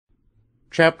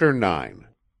Chapter 9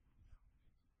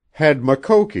 Had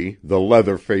Makoki, the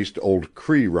leather-faced old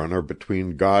Cree runner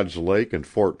between God's Lake and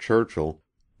Fort Churchill,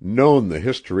 known the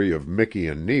history of Miki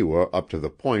and Neewa up to the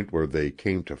point where they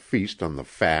came to feast on the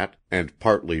fat and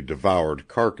partly devoured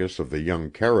carcass of the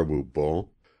young caribou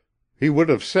bull, he would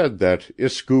have said that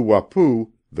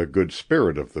Iskoo-Wapoo, the good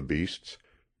spirit of the beasts,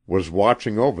 was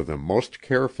watching over them most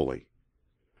carefully.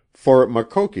 For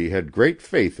Makoki had great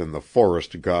faith in the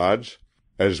forest gods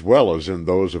as well as in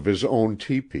those of his own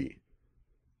tepee.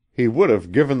 He would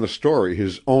have given the story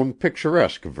his own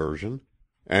picturesque version,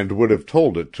 and would have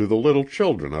told it to the little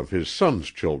children of his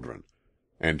son's children,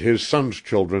 and his son's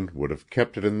children would have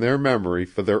kept it in their memory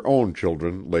for their own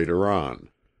children later on.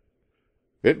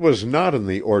 It was not in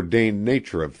the ordained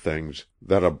nature of things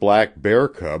that a black bear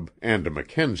cub and a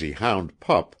Mackenzie hound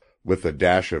pup, with a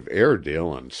dash of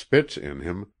Airedale and Spitz in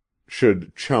him,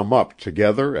 should chum up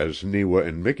together as Neewa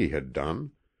and Miki had done.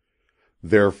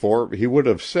 Therefore he would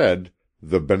have said,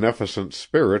 the beneficent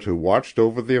spirit who watched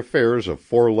over the affairs of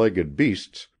four-legged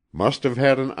beasts must have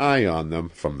had an eye on them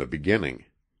from the beginning.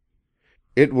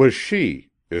 It was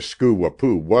she,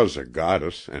 Iskoo-Wapoo was a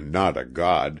goddess and not a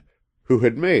god, who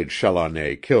had made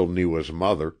Challoner kill Neewa's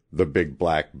mother, the big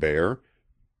black bear,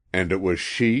 and it was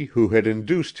she who had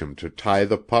induced him to tie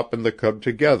the pup and the cub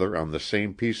together on the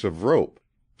same piece of rope,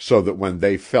 so that when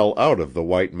they fell out of the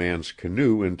white man's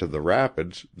canoe into the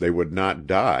rapids they would not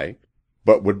die,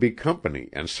 but would be company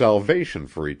and salvation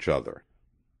for each other.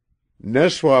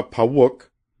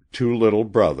 Neswa-Pawuk, two little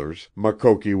brothers,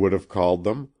 Makoki would have called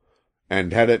them,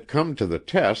 and had it come to the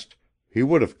test, he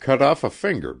would have cut off a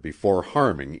finger before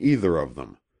harming either of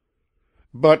them.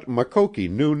 But Makoki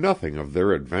knew nothing of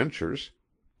their adventures,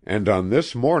 and on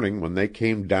this morning when they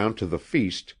came down to the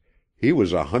feast he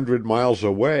was 100 miles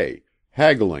away,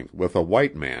 haggling with a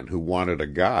white man who wanted a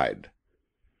guide.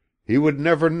 He would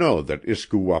never know that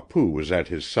Iskoo-Wapoo was at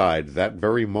his side that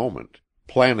very moment,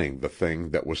 planning the thing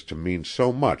that was to mean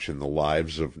so much in the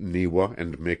lives of Neewa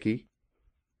and Miki.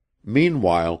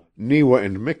 Meanwhile Neewa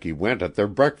and Miki went at their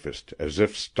breakfast as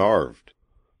if starved.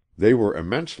 They were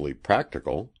immensely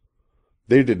practical.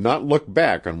 They did not look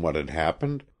back on what had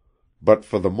happened, but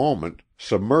for the moment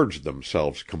submerged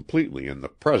themselves completely in the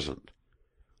present.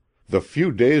 The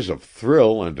few days of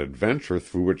thrill and adventure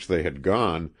through which they had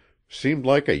gone seemed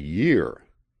like a year.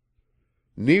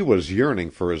 Neewa's yearning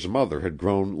for his mother had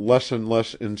grown less and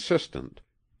less insistent,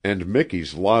 and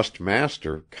Miki's lost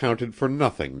master counted for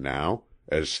nothing now,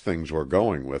 as things were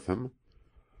going with him.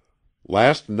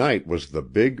 Last night was the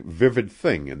big, vivid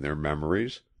thing in their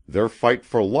memories, their fight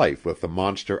for life with the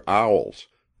monster owls,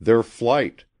 their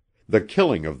flight, the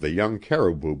killing of the young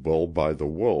caribou bull by the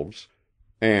wolves,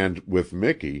 and, with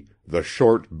Miki, the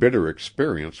short, bitter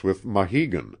experience with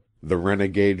Maheegun, the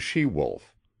renegade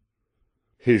she-wolf.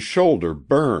 His shoulder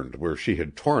burned where she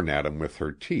had torn at him with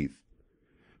her teeth.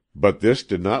 But this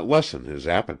did not lessen his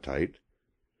appetite.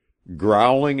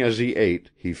 Growling as he ate,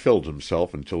 he filled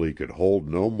himself until he could hold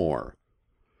no more.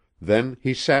 Then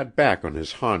he sat back on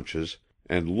his haunches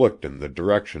and looked in the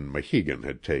direction Maheegun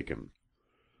had taken.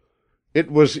 It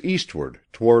was eastward,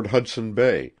 toward Hudson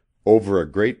Bay, over a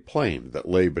great plain that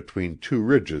lay between two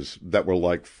ridges that were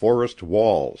like forest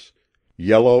walls,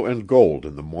 yellow and gold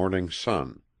in the morning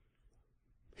sun.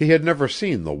 He had never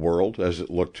seen the world as it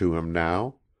looked to him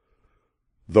now.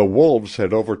 The wolves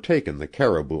had overtaken the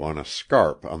caribou on a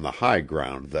scarp on the high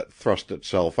ground that thrust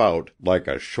itself out like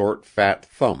a short fat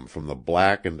thumb from the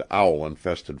black and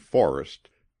owl-infested forest,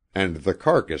 and the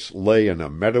carcass lay in a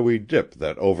meadowy dip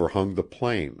that overhung the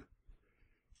plain.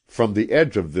 From the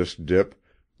edge of this dip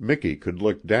Miki could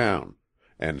look down,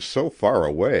 and so far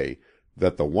away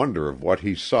that the wonder of what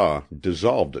he saw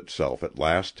dissolved itself at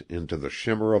last into the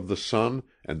shimmer of the sun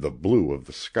and the blue of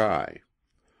the sky.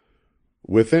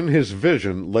 Within his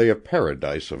vision lay a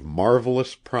paradise of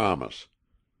marvelous promise,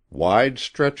 wide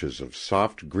stretches of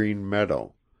soft green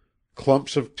meadow,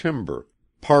 clumps of timber,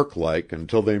 park-like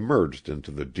until they merged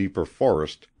into the deeper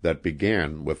forest that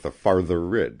began with the farther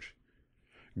ridge,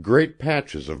 great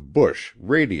patches of bush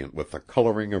radiant with the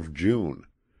coloring of June,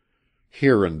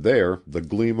 here and there the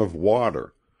gleam of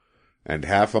water, and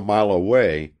half a mile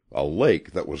away a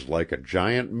lake that was like a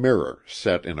giant mirror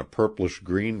set in a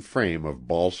purplish-green frame of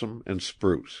balsam and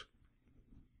spruce.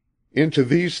 Into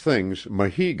these things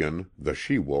Maheegun, the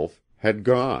she-wolf, had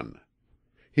gone.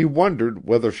 He wondered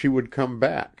whether she would come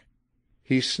back.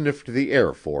 He sniffed the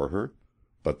air for her,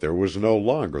 but there was no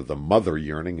longer the mother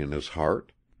yearning in his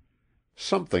heart.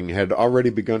 Something had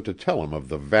already begun to tell him of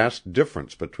the vast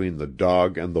difference between the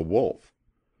dog and the wolf.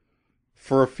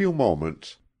 For a few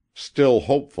moments, still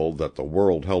hopeful that the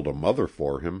world held a mother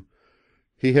for him,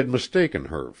 He had mistaken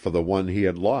her for the one he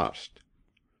had lost.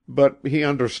 But he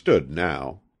understood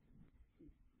now.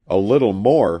 A little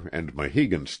more and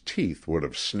Mahegan's teeth would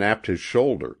have snapped his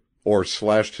shoulder, or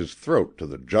slashed his throat to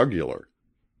the jugular.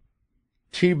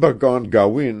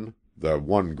 Te-ba-gon-ga-win, the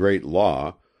one great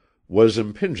law, was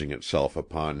impinging itself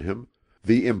upon him,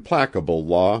 the implacable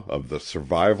law of the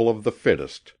survival of the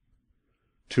fittest.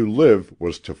 To live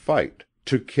was to fight,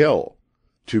 to kill,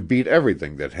 to beat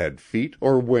everything that had feet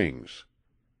or wings.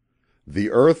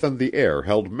 The earth and the air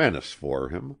held menace for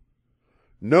him.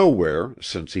 Nowhere,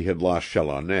 since he had lost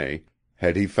Challoner,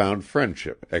 had he found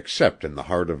friendship except in the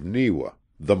heart of Neewa,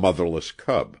 the motherless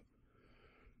cub.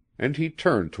 And he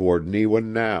turned toward Neewa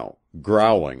now,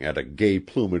 growling at a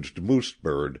gay-plumaged moose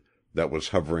bird that was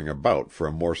hovering about for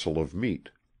a morsel of meat.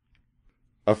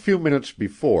 A few minutes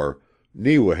before,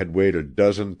 Neewa had weighed a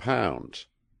dozen pounds.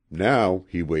 Now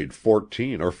he weighed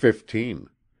 14 or 15.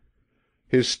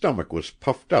 His stomach was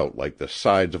puffed out like the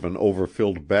sides of an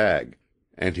overfilled bag,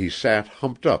 and he sat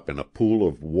humped up in a pool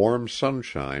of warm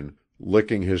sunshine,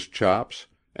 licking his chops,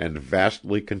 and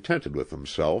vastly contented with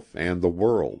himself and the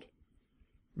world.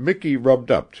 Miki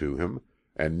rubbed up to him,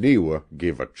 and Neewa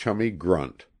gave a chummy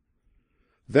grunt.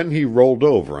 Then he rolled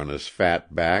over on his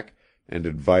fat back and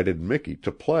invited Miki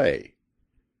to play.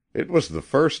 It was the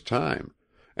first time,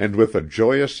 and with a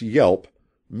joyous yelp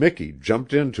Miki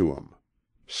jumped into him.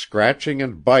 Scratching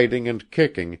and biting and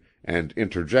kicking, and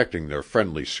interjecting their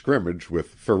friendly scrimmage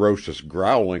with ferocious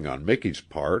growling on Miki's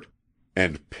part,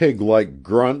 and pig-like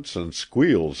grunts and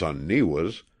squeals on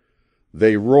Neewa's,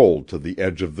 they rolled to the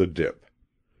edge of the dip.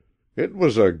 It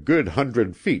was a good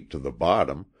 100 feet to the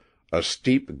bottom, a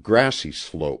steep grassy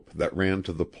slope that ran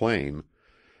to the plain,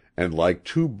 and like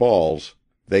two balls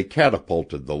they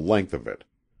catapulted the length of it.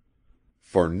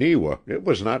 For Neewa it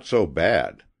was not so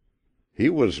bad. He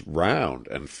was round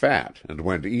and fat and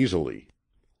went easily.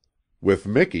 With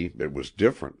Miki it was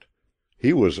different.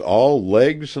 He was all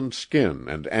legs and skin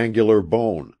and angular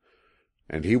bone,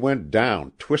 and he went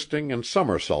down twisting and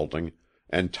somersaulting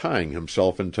and tying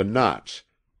himself into knots,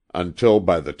 until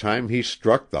by the time he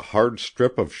struck the hard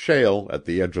strip of shale at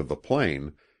the edge of the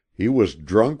plain, he was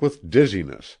drunk with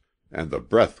dizziness, and the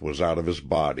breath was out of his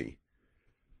body.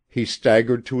 He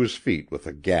staggered to his feet with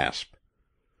a gasp.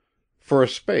 For a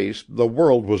space the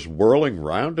world was whirling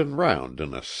round and round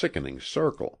in a sickening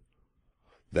circle.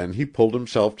 Then he pulled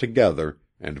himself together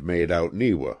and made out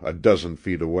Neewa a dozen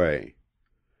feet away.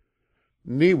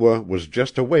 Neewa was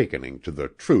just awakening to the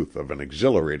truth of an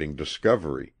exhilarating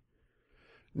discovery.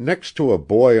 Next to a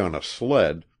boy on a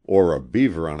sled, or a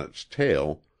beaver on its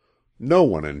tail, no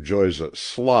one enjoys a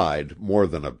 "slide" more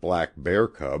than a black bear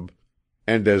cub,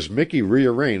 and as Miki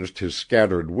rearranged his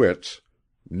scattered wits,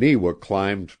 Neewa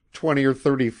climbed 20 or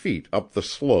 30 feet up the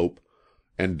slope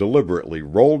and deliberately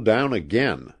rolled down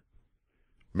again.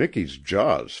 Miki's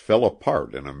jaws fell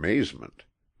apart in amazement.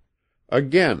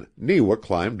 Again Neewa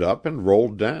climbed up and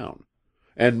rolled down,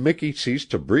 and Miki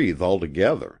ceased to breathe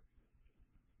altogether.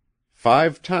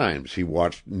 5 times he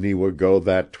watched Neewa go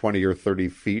that 20 or 30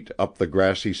 feet up the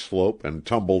grassy slope and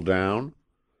tumble down.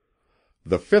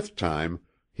 The 5th time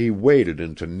he waded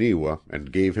into Neewa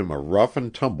and gave him a rough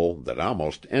and tumble that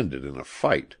almost ended in a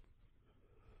fight.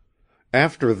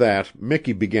 After that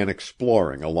Miki began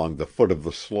exploring along the foot of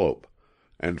the slope,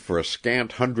 and for a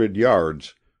scant 100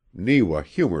 yards Neewa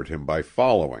humored him by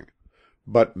following,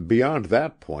 but beyond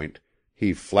that point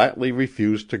he flatly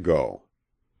refused to go.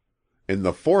 In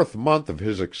the 4th month of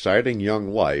his exciting young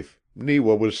life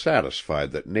Neewa was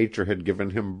satisfied that nature had given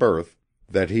him birth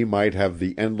that he might have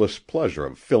the endless pleasure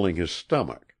of filling his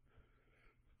stomach.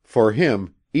 For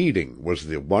him eating was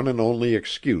the one and only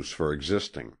excuse for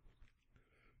existing.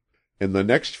 In the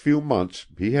next few months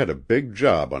he had a big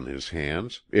job on his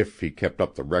hands, if he kept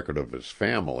up the record of his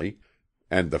family,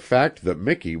 and the fact that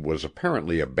Miki was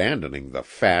apparently abandoning the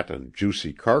fat and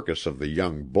juicy carcass of the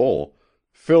young bull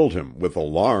filled him with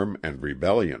alarm and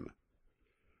rebellion.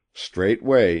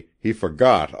 Straightway he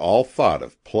forgot all thought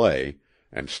of play,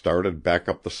 and started back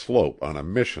up the slope on a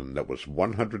mission that was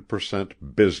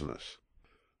 100% business.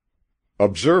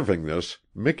 Observing this,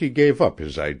 Miki gave up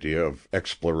his idea of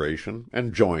exploration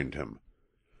and joined him.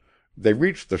 They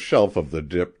reached the shelf of the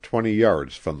dip 20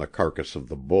 yards from the carcass of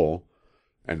the bull,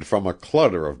 and from a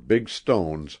clutter of big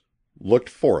stones looked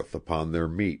forth upon their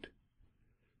meat.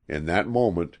 In that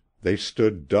moment they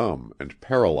stood dumb and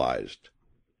paralyzed.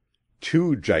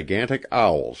 2 gigantic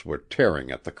owls were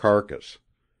tearing at the carcass.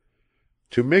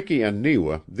 To Miki and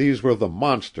Neewa these were the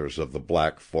monsters of the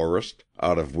Black Forest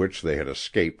out of which they had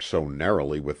escaped so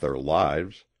narrowly with their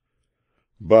lives.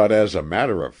 But as a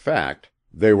matter of fact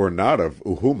they were not of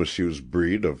Uhumashu's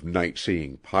breed of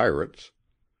night-seeing pirates.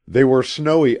 They were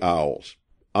snowy owls,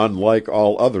 unlike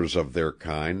all others of their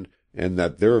kind in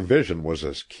that their vision was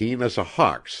as keen as a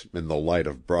hawk's in the light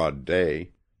of broad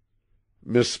day.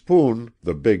 Mispoon,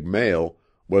 the big male,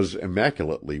 was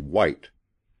immaculately white.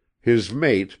 His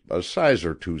mate, a size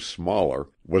or two smaller,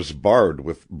 was barred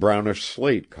with brownish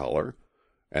slate color,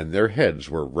 and their heads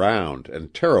were round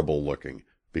and terrible looking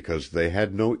because they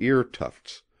had no ear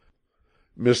tufts.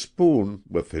 Mispoon,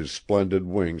 with his splendid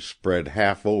wings spread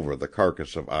half over the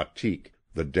carcass of Ahtik,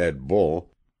 the dead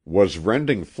bull, was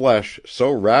rending flesh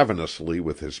so ravenously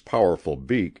with his powerful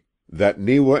beak that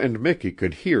Neewa and Miki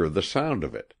could hear the sound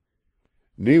of it.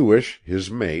 Newish, his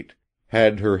mate,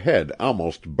 had her head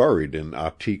almost buried in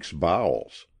Ahtik's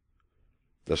bowels.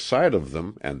 The sight of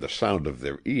them and the sound of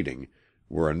their eating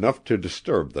were enough to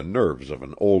disturb the nerves of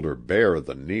an older bear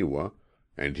than Neewa,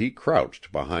 and he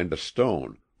crouched behind a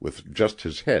stone, with just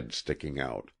his head sticking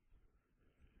out.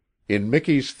 In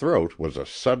Miki's throat was a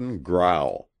sudden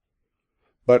growl.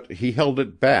 But he held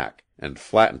it back, and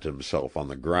flattened himself on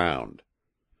the ground.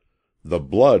 The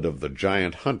blood of the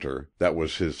giant hunter that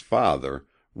was his father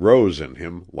rose in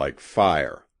him like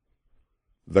fire.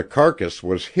 The carcass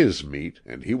was his meat,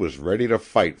 and he was ready to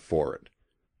fight for it.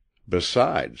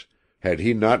 Besides, had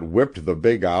he not whipped the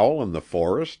big owl in the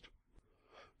forest?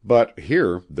 But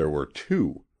here there were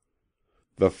two.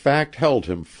 The fact held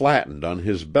him flattened on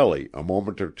his belly a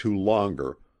moment or two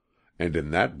longer, and in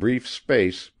that brief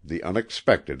space the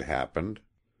unexpected happened.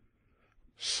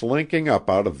 Slinking up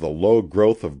out of the low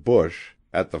growth of bush,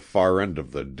 at the far end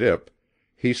of the dip,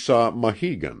 he saw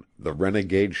Maheegun, the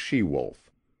renegade she-wolf.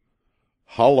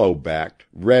 Hollow-backed,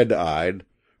 red-eyed,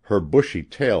 her bushy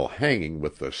tail hanging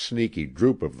with the sneaky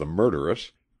droop of the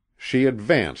murderess, she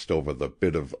advanced over the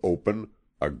bit of open,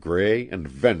 a gray and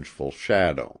vengeful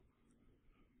shadow.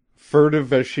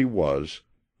 Furtive as she was,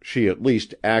 she at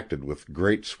least acted with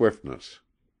great swiftness.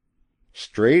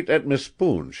 Straight at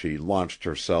Mispoon she launched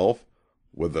herself,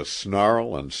 with a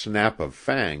snarl and snap of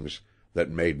fangs that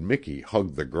made Miki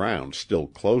hug the ground still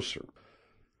closer.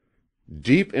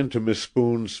 Deep into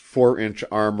Mispoon's 4-inch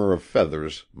armor of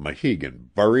feathers Maheegun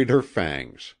buried her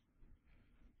fangs.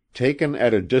 Taken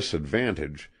at a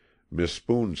disadvantage,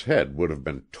 Mispoon's head would have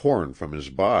been torn from his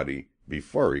body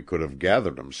before he could have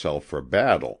gathered himself for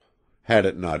battle, had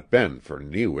it not been for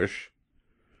Newish.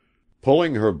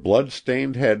 Pulling her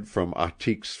blood-stained head from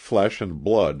Ahtik's flesh and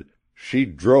blood, she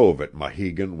drove at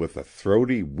Maheegun with a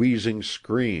throaty, wheezing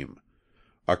scream,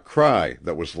 a cry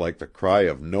that was like the cry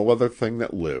of no other thing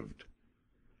that lived.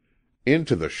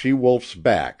 Into the she-wolf's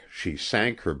back she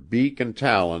sank her beak and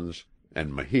talons,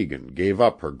 and Maheegun gave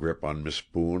up her grip on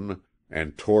Mispoon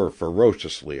and tore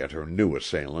ferociously at her new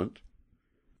assailant.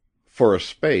 For a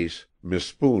space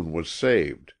Mispoon was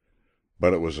saved,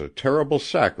 but it was a terrible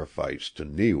sacrifice to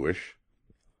Newish.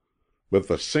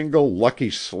 With a single lucky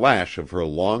slash of her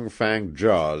long-fanged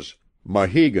jaws,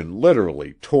 Maheegun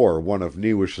literally tore one of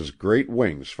Newish's great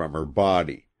wings from her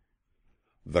body.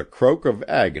 The croak of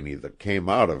agony that came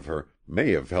out of her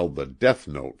may have held the death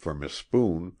note for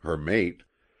Mispoon, her mate,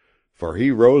 for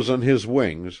he rose on his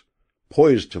wings,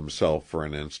 poised himself for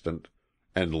an instant,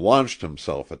 and launched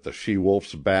himself at the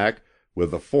she-wolf's back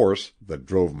with a force that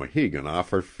drove Maheegun off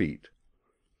her feet.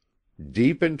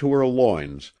 Deep into her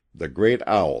loins the great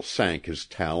owl sank his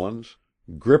talons,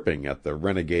 gripping at the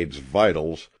renegade's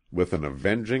vitals with an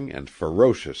avenging and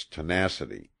ferocious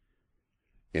tenacity.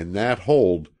 In that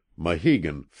hold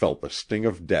Maheegun felt the sting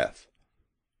of death.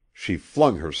 She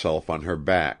flung herself on her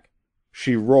back.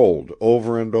 She rolled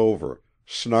over and over,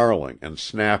 snarling and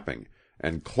snapping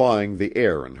and clawing the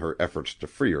air in her efforts to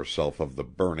free herself of the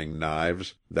burning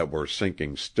knives that were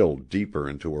sinking still deeper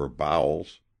into her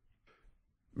bowels.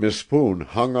 Mispoon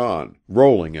hung on,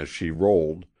 rolling as she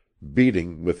rolled,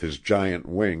 beating with his giant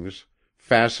wings,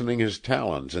 fastening his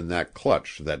talons in that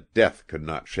clutch that death could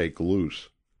not shake loose.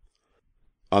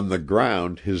 On the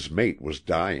ground his mate was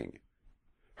dying.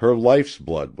 Her life's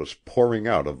blood was pouring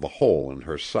out of the hole in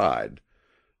her side,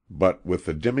 but with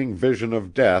the dimming vision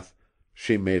of death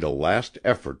she made a last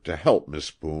effort to help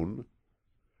Mispoon.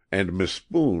 And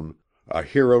Mispoon, a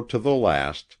hero to the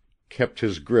last, kept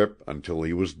his grip until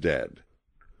he was dead.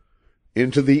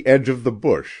 Into the edge of the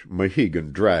bush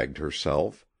Maheegun dragged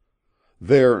herself.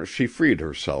 There she freed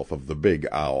herself of the big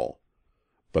owl.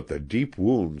 But the deep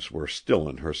wounds were still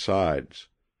in her sides.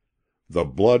 The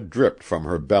blood dripped from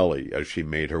her belly as she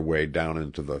made her way down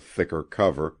into the thicker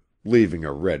cover, leaving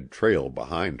a red trail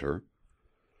behind her.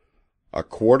 A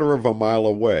quarter of a mile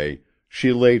away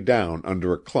she lay down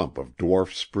under a clump of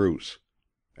dwarf spruce,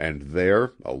 and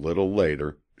there, a little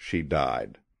later, she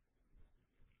died.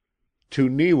 To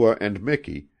Neewa and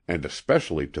Miki, and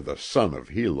especially to the son of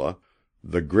Hela,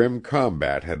 The grim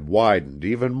combat had widened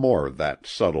even more that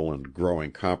subtle and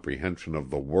growing comprehension of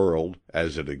the world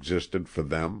as it existed for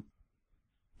them.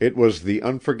 It was the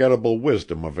unforgettable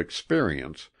wisdom of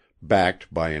experience,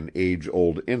 backed by an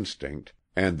age-old instinct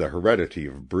and the heredity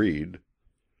of breed.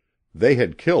 They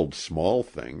had killed small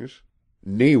things.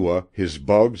 Neewa, his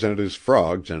bugs and his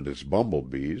frogs and his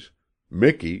bumblebees.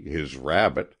 Miki, his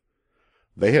rabbit.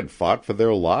 They had fought for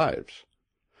their lives.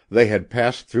 They had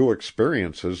passed through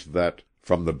experiences that,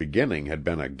 from the beginning, had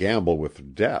been a gamble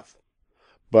with death.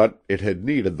 But it had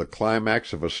needed the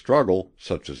climax of a struggle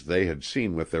such as they had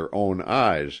seen with their own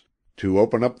eyes to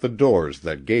open up the doors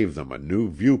that gave them a new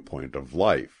viewpoint of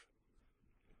life.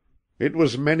 It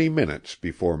was many minutes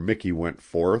before Miki went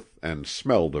forth and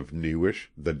smelled of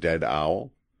Newish, the dead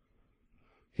owl.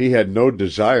 He had no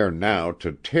desire now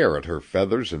to tear at her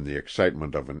feathers in the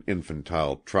excitement of an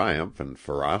infantile triumph and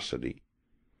ferocity.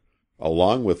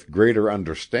 Along with greater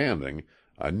understanding,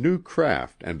 a new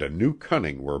craft and a new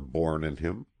cunning were born in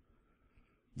him.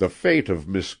 The fate of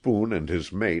Mispoon and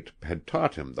his mate had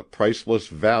taught him the priceless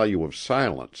value of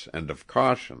silence and of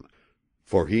caution,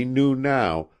 for he knew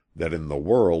now that in the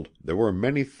world there were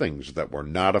many things that were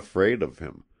not afraid of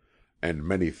him, and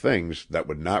many things that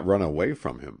would not run away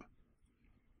from him.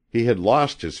 He had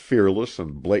lost his fearless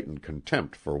and blatant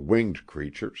contempt for winged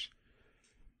creatures.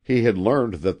 He had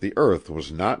learned that the earth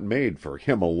was not made for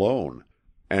him alone,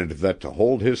 and that to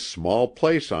hold his small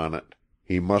place on it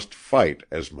he must fight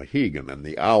as Maheegun and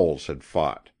the owls had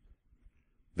fought.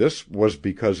 This was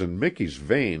because in Miki's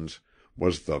veins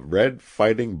was the red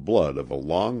fighting blood of a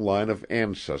long line of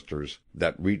ancestors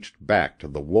that reached back to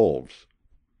the wolves.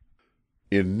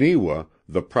 In Neewa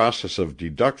the process of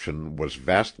deduction was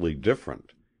vastly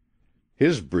different.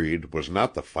 His breed was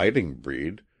not the fighting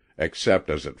breed, except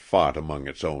as it fought among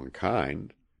its own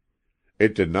kind.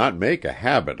 It did not make a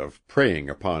habit of preying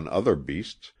upon other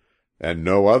beasts, and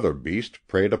no other beast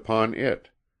preyed upon it.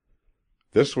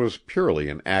 This was purely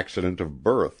an accident of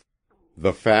birth,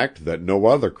 the fact that no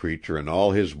other creature in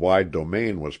all his wide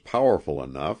domain was powerful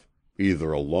enough,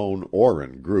 either alone or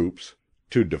in groups,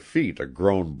 to defeat a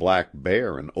grown black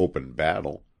bear in open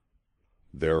battle.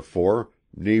 Therefore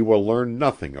Neewa learned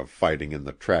nothing of fighting in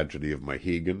the tragedy of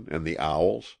Maheegun and the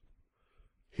owls.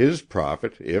 His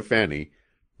profit, if any,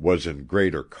 was in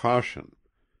greater caution,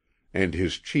 and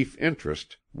his chief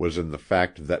interest was in the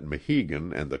fact that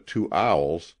Maheegun and the two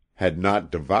owls had not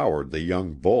devoured the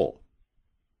young bull.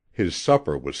 His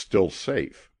supper was still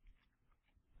safe.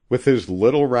 With his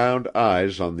little round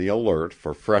eyes on the alert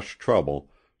for fresh trouble,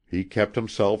 he kept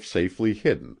himself safely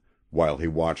hidden while he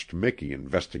watched Miki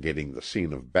investigating the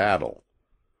scene of battle.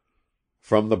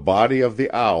 From the body of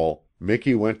the owl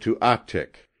Miki went to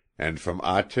Ahtik, and from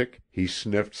Ahtik he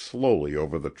sniffed slowly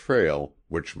over the trail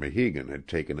which Maheegun had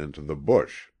taken into the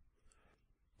bush.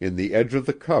 In the edge of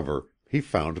the cover he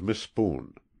found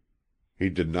Mispoon. He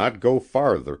did not go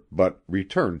farther, but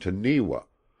returned to Neewa,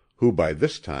 who by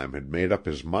this time had made up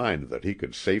his mind that he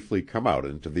could safely come out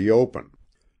into the open.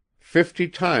 50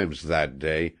 times that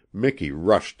day Miki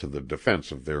rushed to the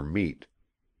defense of their meat.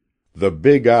 The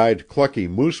big-eyed, clucky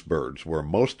moose birds were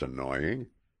most annoying.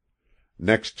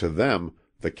 Next to them,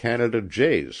 the Canada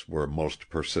jays were most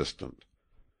persistent.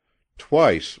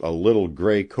 Twice a little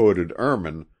gray-coated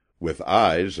ermine, with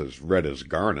eyes as red as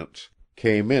garnets,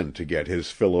 came in to get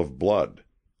his fill of blood.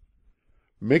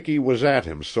 Miki was at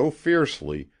him so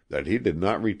fiercely that he did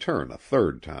not return a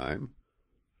third time.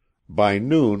 By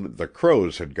noon the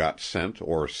crows had got scent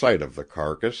or sight of the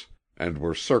carcass, and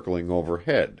were circling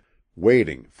overhead,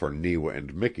 waiting for Neewa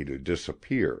and Miki to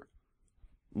disappear.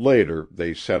 Later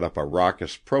they set up a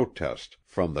raucous protest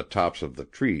from the tops of the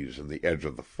trees in the edge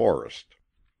of the forest.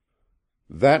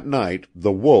 That night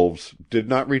the wolves did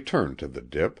not return to the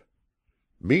dip.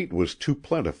 Meat was too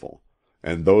plentiful,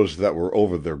 and those that were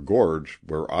over their gorge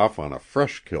were off on a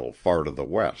fresh kill far to the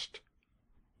west.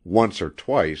 Once or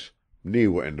twice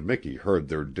Neewa and Miki heard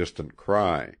their distant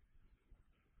cry.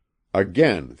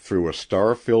 Again through a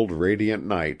star-filled radiant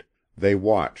night they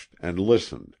watched and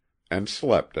listened, and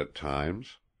slept at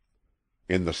times.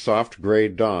 In the soft gray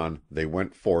dawn they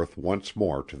went forth once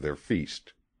more to their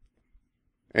feast.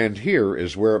 And here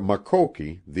is where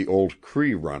Makoki, the old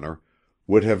Cree runner,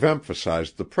 would have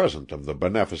emphasized the presence of the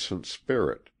beneficent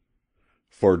spirit.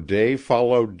 For day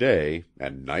followed day,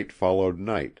 and night followed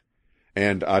night,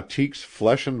 and Ahtik's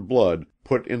flesh and blood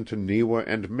put into Neewa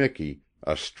and Miki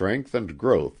a strength and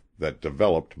growth that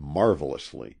developed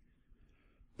marvelously.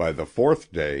 By the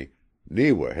 4th day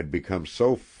Neewa had become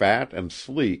so fat and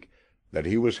sleek that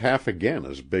he was half again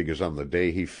as big as on the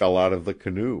day he fell out of the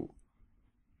canoe.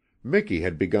 Miki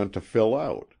had begun to fill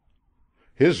out.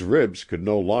 His ribs could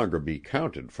no longer be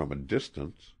counted from a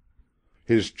distance.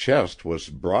 His chest was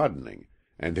broadening,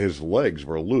 and his legs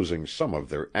were losing some of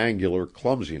their angular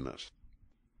clumsiness.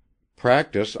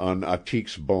 Practice on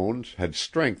Atik's bones had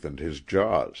strengthened his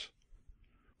jaws.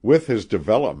 With his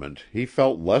development he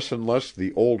felt less and less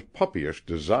the old puppyish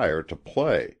desire to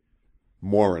play,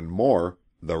 more and more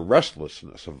the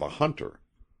restlessness of the hunter.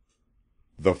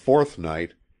 The fourth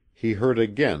night he heard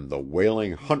again the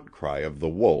wailing hunt cry of the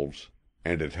wolves,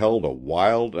 and it held a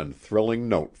wild and thrilling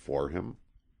note for him.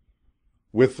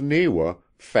 With Neewa,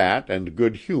 fat and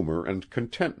good humor and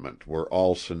contentment were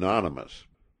all synonymous.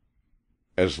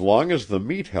 As long as the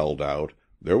meat held out,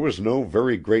 there was no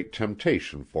very great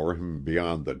temptation for him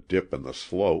beyond the dip in the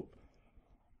slope.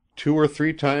 2 or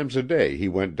 3 times a day he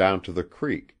went down to the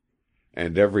creek,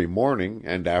 and every morning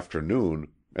and afternoon,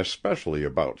 especially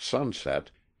about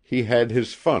sunset, he had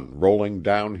his fun rolling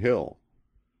downhill.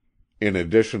 In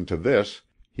addition to this,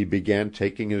 he began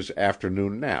taking his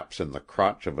afternoon naps in the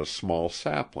crotch of a small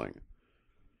sapling.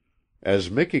 As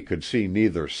Miki could see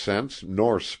neither sense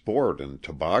nor sport in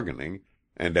tobogganing,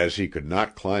 and as he could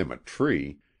not climb a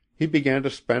tree, he began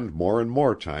to spend more and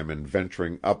more time in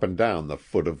venturing up and down the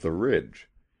foot of the ridge.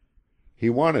 He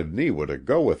wanted Neewa to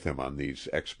go with him on these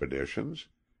expeditions.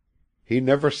 He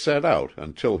never set out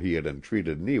until he had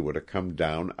entreated Neewa to come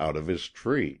down out of his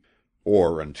tree,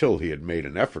 or until he had made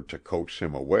an effort to coax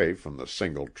him away from the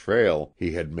single trail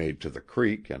he had made to the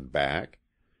creek and back.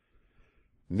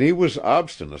 Neewa's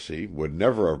obstinacy would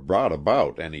never have brought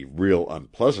about any real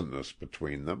unpleasantness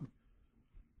between them.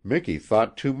 Miki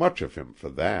thought too much of him for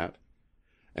that.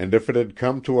 And if it had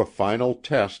come to a final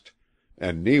test,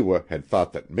 and Neewa had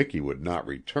thought that Miki would not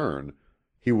return,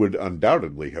 he would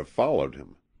undoubtedly have followed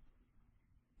him.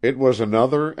 It was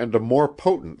another and a more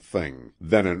potent thing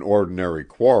than an ordinary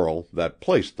quarrel that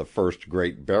placed the first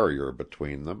great barrier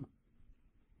between them.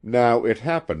 Now it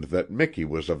happened that Miki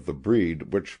was of the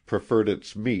breed which preferred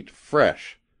its meat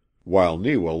fresh, while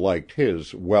Neewa liked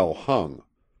his well hung,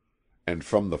 and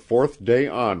from the 4th day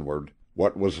onward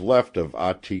what was left of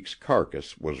Atik's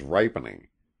carcass was ripening.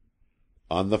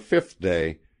 On the 5th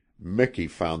day Miki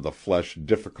found the flesh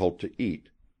difficult to eat,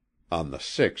 on the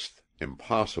 6th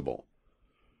impossible.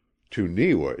 To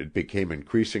Neewa it became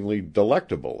increasingly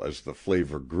delectable as the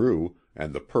flavor grew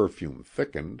and the perfume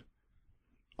thickened.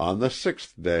 On the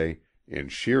 6th day, in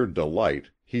sheer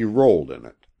delight, he rolled in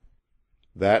it.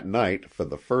 That night, for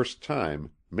the first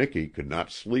time, Miki could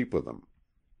not sleep with him.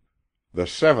 The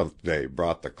 7th day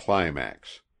brought the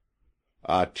climax.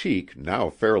 Atik now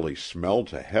fairly smelled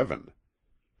to heaven.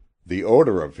 The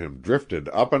odor of him drifted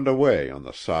up and away on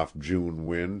the soft June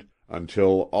wind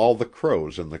until all the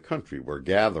crows in the country were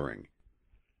gathering.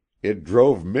 It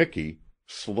drove Miki,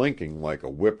 slinking like a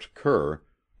whipped cur,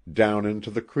 down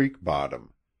into the creek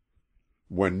bottom.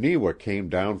 When Neewa came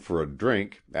down for a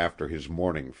drink after his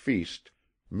morning feast,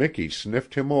 Miki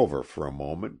sniffed him over for a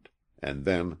moment, and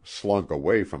then slunk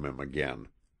away from him again.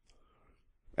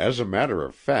 As a matter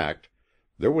of fact,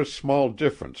 there was small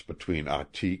difference between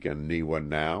Atik and Neewa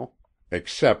now,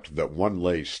 except that one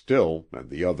lay still and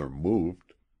the other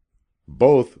moved.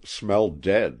 Both smelled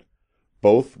dead.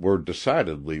 Both were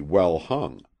decidedly well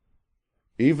hung.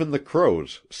 Even the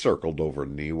crows circled over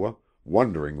Neewa,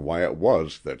 wondering why it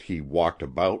was that he walked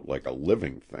about like a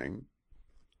living thing.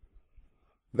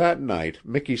 That night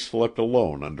Miki slept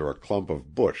alone under a clump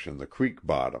of bush in the creek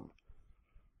bottom.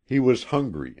 He was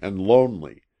hungry and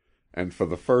lonely, and for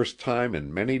the first time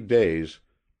in many days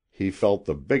he felt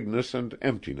the bigness and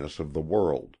emptiness of the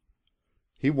world.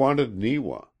 He wanted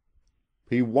Neewa.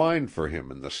 He whined for him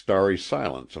in the starry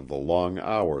silence of the long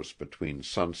hours between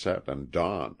sunset and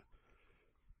dawn.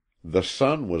 The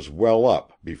sun was well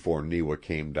up before Neewa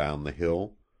came down the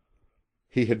hill.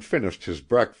 He had finished his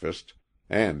breakfast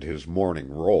and his morning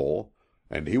roll,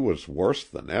 and he was worse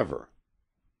than ever.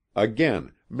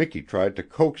 Again Miki tried to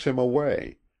coax him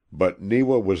away, but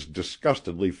Neewa was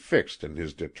disgustedly fixed in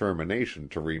his determination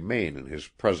to remain in his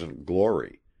present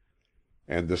glory,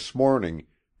 and this morning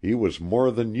he was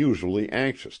more than usually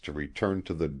anxious to return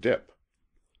to the dip.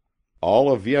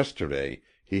 All of yesterday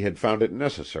he had found it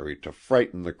necessary to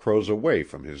frighten the crows away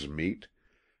from his meat,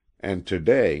 and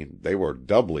today they were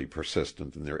doubly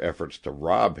persistent in their efforts to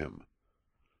rob him.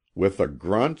 With a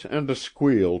grunt and a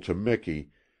squeal to Miki,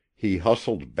 he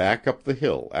hustled back up the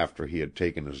hill after he had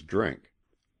taken his drink.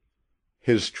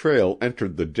 His trail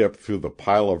entered the dip through the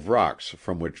pile of rocks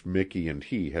from which Miki and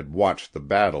he had watched the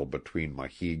battle between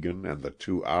Mahegan and the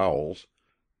 2 owls,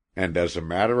 and as a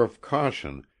matter of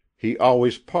caution he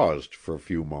always paused for a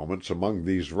few moments among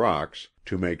these rocks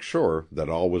to make sure that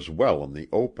all was well in the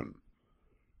open.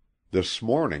 This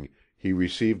morning he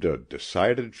received a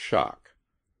decided shock.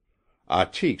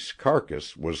 Atik's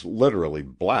carcass was literally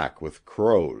black with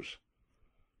crows.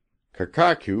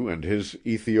 Kakakew and his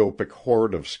Ethiopic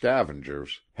horde of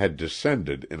scavengers had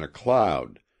descended in a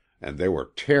cloud, and they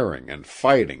were tearing and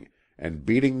fighting and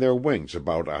beating their wings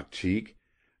about Atik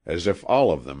as if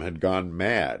all of them had gone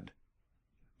mad.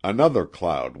 Another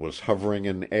cloud was hovering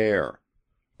in air.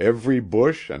 Every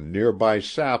bush and nearby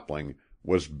sapling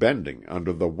was bending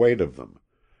under the weight of them,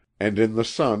 and in the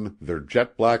sun their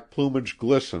jet-black plumage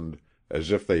glistened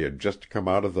as if they had just come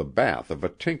out of the bath of a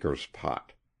tinker's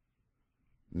pot.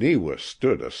 Neewa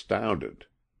stood astounded.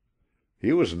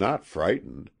 He was not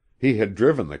frightened. He had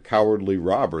driven the cowardly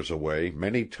robbers away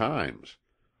many times.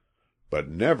 But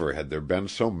never had there been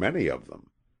so many of them.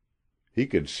 He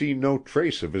could see no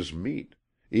trace of his meat.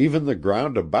 Even the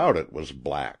ground about it was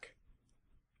black.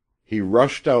 He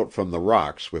rushed out from the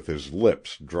rocks with his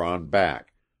lips drawn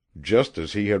back, just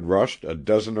as he had rushed a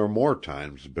dozen or more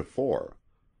times before.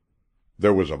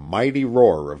 There was a mighty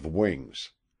roar of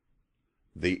wings.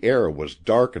 The air was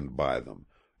darkened by them,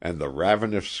 and the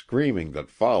ravenous screaming that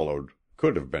followed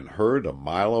could have been heard a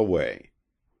mile away.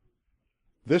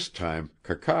 This time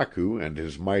Kakakew and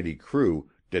his mighty crew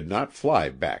did not fly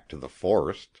back to the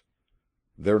forest.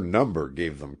 Their number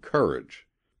gave them courage.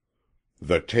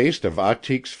 The taste of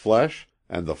Atik's flesh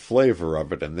and the flavor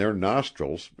of it in their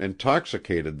nostrils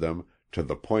intoxicated them, to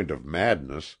the point of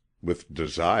madness, with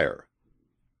desire.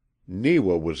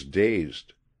 Neewa was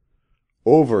dazed.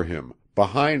 Over him,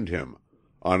 behind him,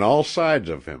 on all sides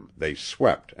of him they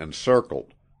swept and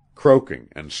circled, croaking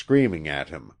and screaming at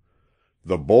him,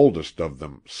 the boldest of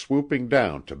them swooping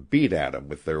down to beat at him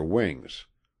with their wings.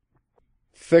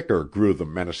 Thicker grew the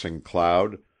menacing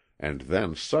cloud, and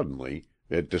then suddenly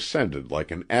it descended like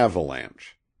an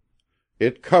avalanche.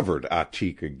 It covered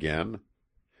Atik again.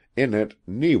 In it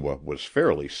Neewa was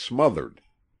fairly smothered.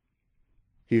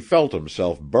 He felt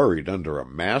himself buried under a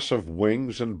mass of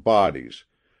wings and bodies,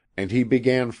 and he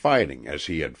began fighting as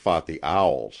he had fought the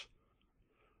owls.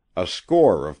 A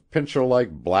score of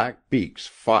pincer-like black beaks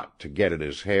fought to get at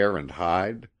his hair and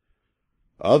hide.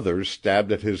 Others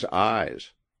stabbed at his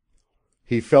eyes.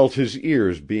 He felt his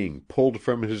ears being pulled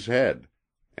from his head,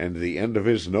 and the end of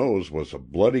his nose was a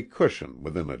bloody cushion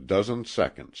within a dozen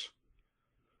seconds.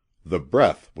 The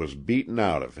breath was beaten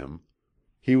out of him.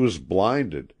 He was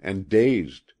blinded and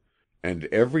dazed, and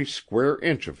every square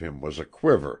inch of him was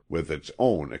aquiver with its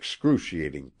own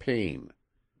excruciating pain.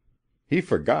 He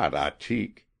forgot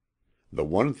Atik. The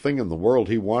one thing in the world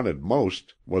he wanted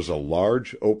most was a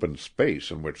large open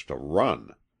space in which to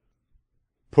run.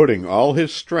 Putting all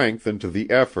his strength into the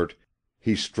effort,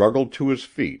 he struggled to his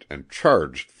feet and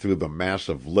charged through the mass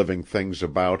of living things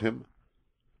about him.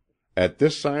 At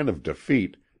this sign of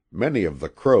defeat, many of the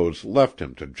crows left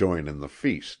him to join in the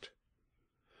feast.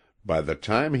 By the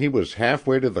time he was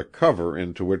halfway to the cover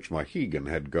into which Maheegun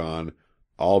had gone,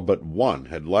 all but one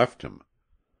had left him.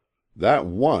 That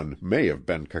one may have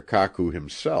been Kakakew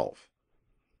himself.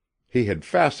 He had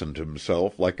fastened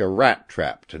himself like a rat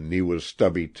trap to Neewa's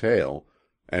stubby tail,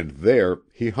 and there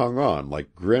he hung on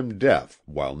like grim death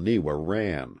while Neewa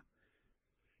ran.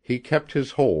 He kept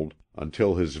his hold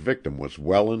until his victim was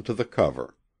well into the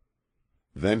cover.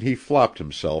 Then he flopped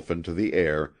himself into the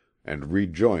air and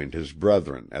rejoined his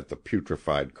brethren at the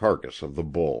putrefied carcass of the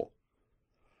bull.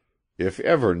 If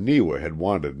ever Neewa had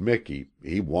wanted Miki,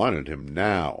 he wanted him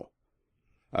now.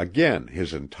 Again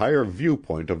his entire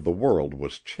viewpoint of the world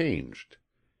was changed.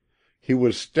 He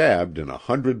was stabbed in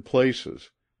 100 places.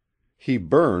 He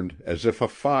burned as if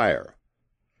afire.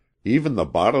 Even the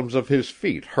bottoms of his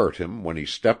feet hurt him when he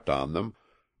stepped on them,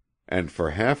 and for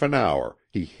half an hour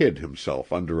he hid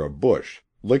himself under a bush,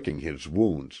 licking his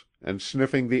wounds and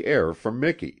sniffing the air for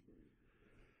Miki.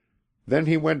 Then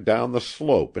he went down the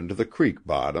slope into the creek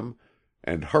bottom,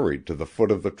 and hurried to the foot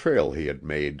of the trail he had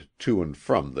made to and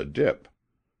from the dip.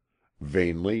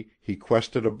 Vainly he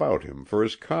quested about him for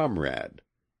his comrade.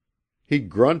 He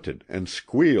grunted and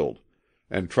squealed,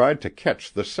 and tried to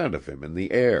catch the scent of him in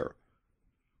the air.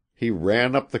 He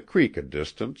ran up the creek a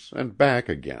distance and back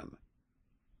again.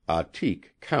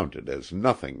 Atik counted as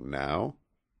nothing now.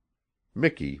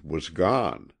 Miki was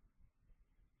gone.